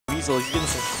Weasel. He's getting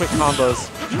some quick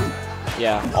combos.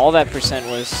 Yeah, all that percent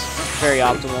was very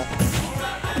optimal.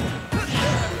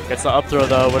 Gets the up throw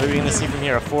though. What are we going to see from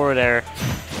here? A forward air.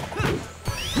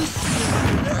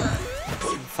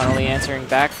 Finally answering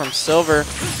back from Silver,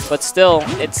 but still,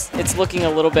 it's looking a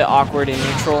little bit awkward in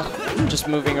neutral, just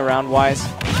moving around wise.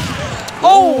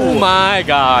 Oh my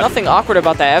god. Nothing awkward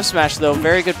about that F smash though.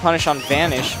 Very good punish on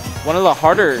Vanish. One of the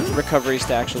harder recoveries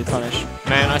to actually punish.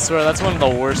 Man, I swear that's one of the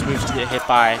worst moves to get hit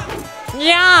by.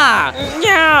 Yeah!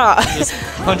 Yeah! Just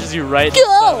punches you right Go!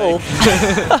 in the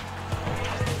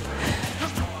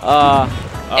stomach.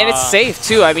 And it's safe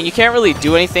too. I mean, you can't really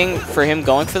do anything for him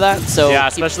going for that. So yeah,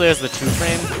 especially as the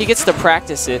 2-frame. He gets to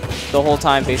practice it the whole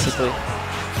time, basically.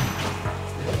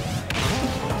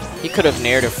 He could have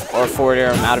nared or forward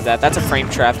air him out of that. That's a frame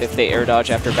trap if they air dodge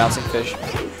after bouncing fish.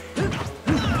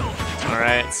 All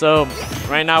right, so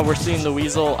right now we're seeing the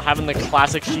Weasel having the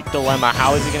classic Sheik dilemma.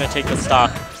 How is he going to take the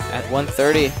stock? At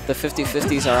 130, the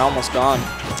 50-50s are almost gone.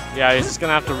 Yeah, he's just going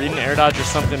to have to read an air dodge or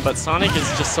something, but Sonic is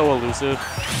just so elusive.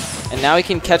 And now he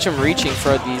can catch him reaching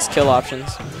for these kill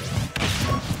options.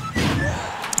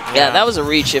 Yeah, that was a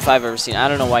reach if I've ever seen. I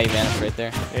don't know why he vanished right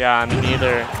there. Yeah, me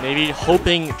neither. Maybe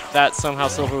hoping that somehow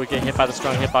Silver would get hit by the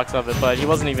strong hitbox of it, but he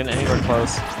wasn't even anywhere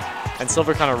close. And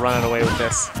Silver kind of running away with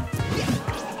this.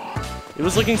 It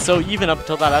was looking so even up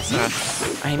until that F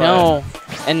smash. I know.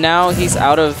 And now he's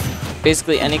out of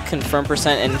basically any confirm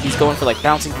percent, and he's going for like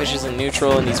bouncing fishes in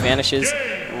neutral and these vanishes.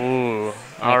 Ooh.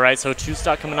 All right, so 2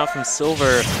 stock coming out from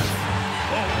Silver.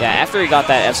 Yeah, after he got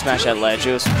that F smash at ledge,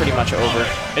 it was pretty much over.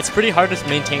 It's pretty hard to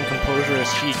maintain composure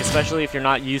as Sheik, especially if you're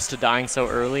not used to dying so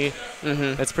early.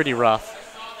 It's pretty rough.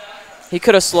 He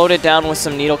could have slowed it down with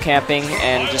some needle camping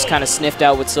and just kind of sniffed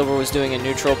out what Silver was doing in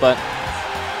neutral, but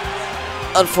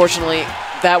unfortunately,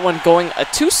 that one going a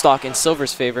 2 stock in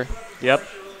Silver's favor. Yep.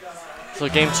 So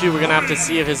game 2, we're going to have to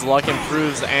see if his luck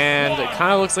improves, and it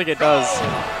kind of looks like it does.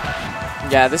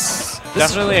 Yeah, this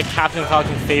definitely a Captain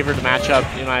Falcon favored matchup,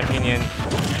 in my opinion.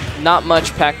 Not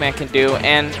much Pac-Man can do,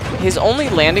 and his only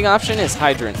landing option is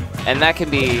Hydrant, and that can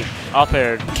be up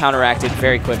aired, counteracted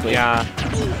very quickly. Yeah.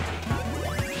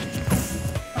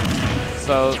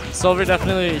 So Silver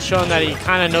definitely showing that he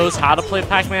kind of knows how to play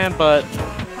Pac-Man, but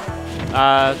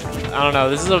I don't know.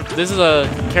 This is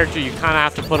a character you kind of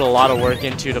have to put a lot of work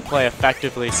into to play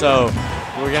effectively. So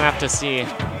we're gonna have to see.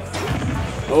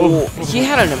 Oh, he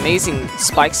had an amazing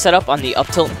spike setup on the up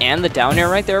tilt and the down air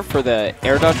right there for the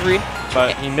air dodge read.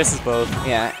 But he misses both.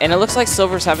 Yeah, and it looks like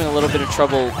Silver's having a little bit of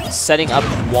trouble setting up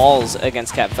walls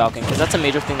against Cap Falcon, because that's a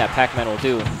major thing that Pac-Man will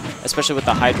do, especially with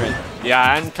the Hydrant.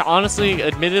 Yeah, and honestly,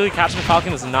 admittedly, Captain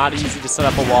Falcon is not easy to set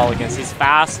up a wall against. He's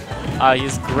fast, he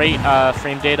has great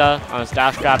frame data on his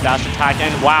dash grab, dash attack,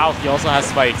 and wow, he also has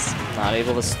spikes. Not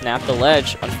able to snap the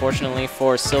ledge, unfortunately,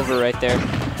 for Silver right there.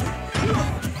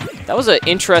 That was an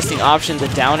interesting option, the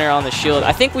down air on the shield.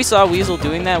 I think we saw Weasel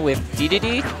doing that with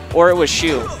DDD, or it was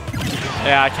Shu.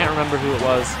 Yeah, I can't remember who it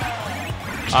was.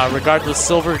 Regardless,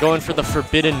 Silver going for the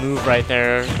forbidden move right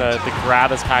there, the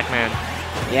grab as Pac-Man.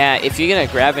 Yeah, if you're going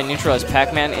to grab and neutral as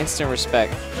Pac-Man, instant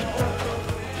respect.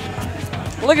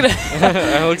 Look at it.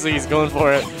 It looks like he's going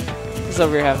for it. He's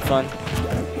over here having fun.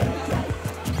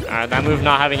 Alright, that move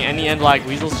not having any end lag.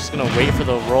 Weasel's just going to wait for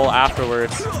the roll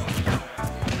afterwards.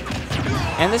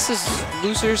 And this is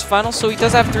loser's final, so he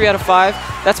does have 3 out of 5.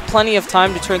 That's plenty of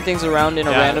time to turn things around in a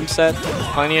random set.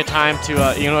 Plenty of time to,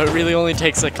 it really only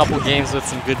takes a couple games with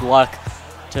some good luck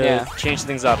to change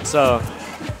things up. So,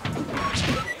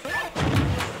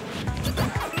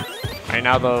 right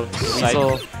now though,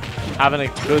 Weasel having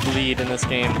a good lead in this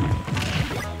game.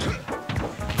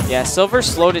 Yeah, Silver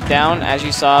slowed it down, as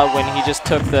you saw when he just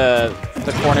took the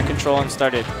corner control and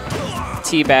started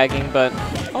teabagging, but,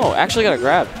 oh, actually got a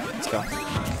grab. Let's go.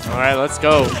 All right, let's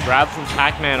go. Grab from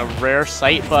Pac-Man, a rare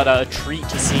sight, but a treat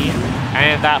to see.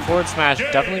 And that forward smash,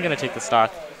 definitely going to take the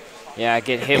stock. Yeah,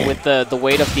 get hit with the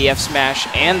weight of the F smash,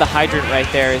 and the Hydrant right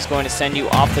there is going to send you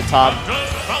off the top.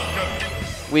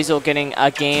 Weasel getting a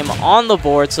game on the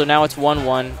board, so now it's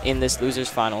 1-1 in this loser's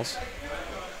finals.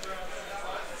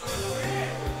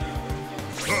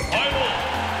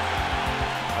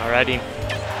 Alrighty.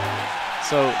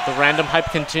 So the random hype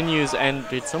continues, and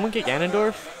did someone get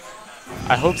Ganondorf?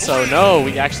 I hope so. No,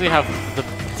 we actually have the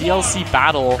DLC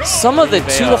battle. Some of the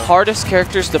 2 hardest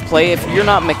characters to play if you're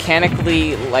not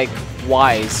mechanically, like,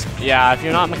 wise. Yeah, if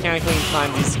you're not mechanically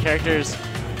inclined, these characters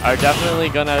are definitely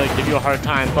going to give you a hard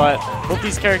time. But both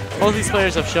these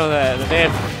players have shown that they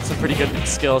have some pretty good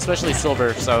skill, especially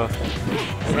Silver. So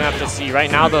we're going to have to see. Right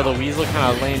now, though, the Weasel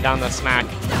kind of laying down the smack.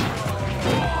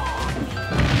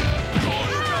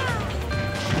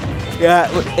 Yeah,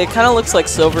 it kind of looks like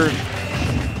Silver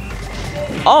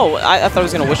Oh, I thought he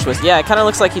was going to wish twist. Yeah, it kind of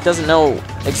looks like he doesn't know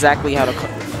exactly how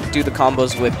to do the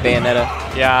combos with Bayonetta.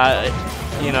 Yeah,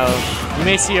 you know, you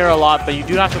may see her a lot, but you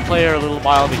do have to play her a little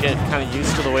while to get kind of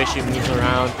used to the way she moves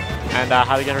around and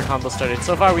how to get her combo started.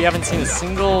 So far, we haven't seen a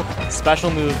single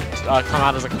special move come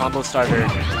out as a combo starter.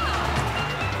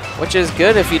 Which is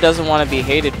good if he doesn't want to be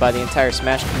hated by the entire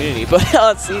Smash community. But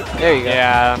let's see. There you go.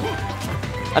 Yeah.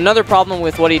 Another problem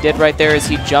with what he did right there is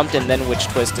he jumped and then witch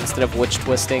twist instead of witch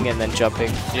twisting and then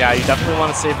jumping. Yeah, you definitely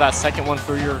want to save that second one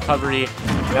for your recovery.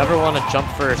 You never want to jump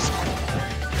first.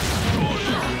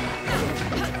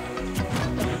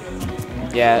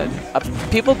 Yeah,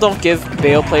 people don't give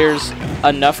Bayo players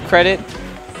enough credit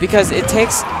because it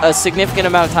takes a significant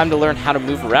amount of time to learn how to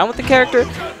move around with the character.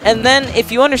 And then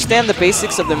if you understand the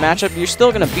basics of the matchup, you're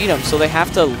still going to beat them, so they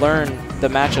have to learn the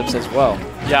matchups as well.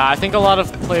 Yeah, I think a lot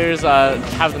of players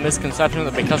have the misconception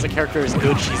that because a character is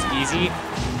good, she's easy.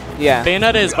 Yeah.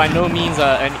 Bayonetta is by no means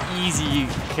an easy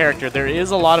character. There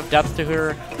is a lot of depth to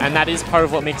her, and that is part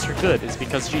of what makes her good, is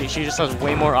because she just has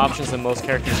way more options than most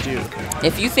characters do.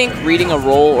 If you think reading a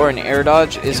roll or an air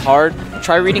dodge is hard,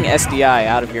 try reading SDI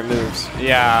out of your moves.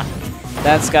 Yeah.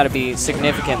 That's got to be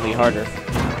significantly harder.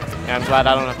 Yeah, I'm glad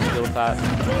I don't have to deal with that.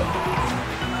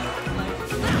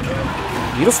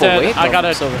 Beautiful Instead, wave. I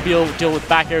gotta deal with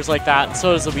back airs like that, and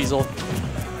so does the Weasel.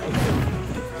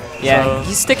 Yeah, so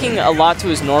he's sticking a lot to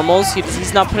his normals.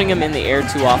 He's not putting him in the air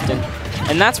too often.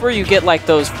 And that's where you get like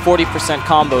those 40%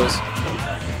 combos.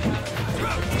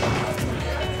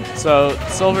 So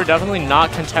Silver definitely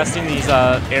not contesting these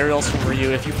aerials from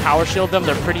Ryu. If you power shield them,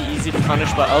 they're pretty easy to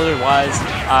punish, but otherwise,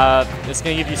 it's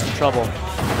going to give you some trouble.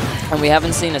 And we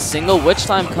haven't seen a single witch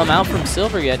time come out from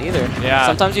Silver yet either. Yeah.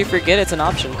 Sometimes you forget it's an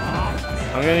option.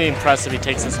 I'm going to be impressed if he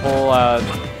takes this whole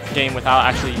game without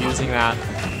actually using that.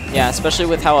 Yeah, especially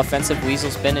with how offensive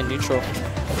Weasel's been in neutral.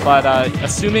 But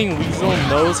assuming Weasel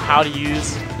knows how to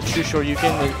use the true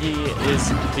Shoryuken, he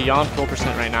is beyond full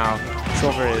percent right now.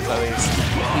 Silver is, at least.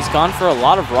 He's gone for a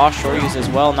lot of raw Shoryus as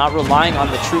well, not relying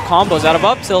on the true combos out of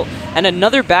up tilt. And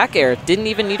another back air. Didn't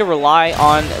even need to rely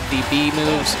on the B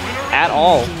moves at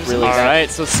all, really. All right,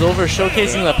 so Silver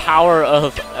showcasing the power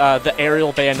of the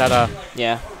aerial Bayonetta.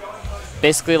 Yeah.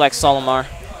 Basically like Solomar.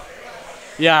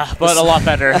 Yeah, but a lot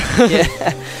better.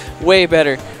 Yeah, way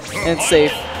better and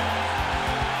safe.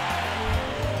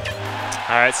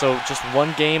 All right, so just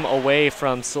one game away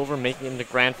from Silver making it into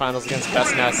Grand Finals against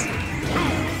Best Ness.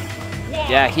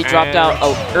 Yeah, he dropped out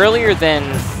earlier than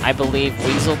I believe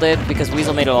Weasel did because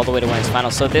Weasel made it all the way to Winners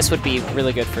Finals. So this would be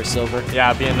really good for Silver.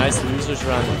 Yeah, it'd be a nice loser's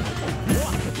run.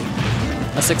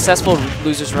 A successful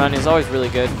loser's run is always really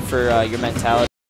good for your mentality.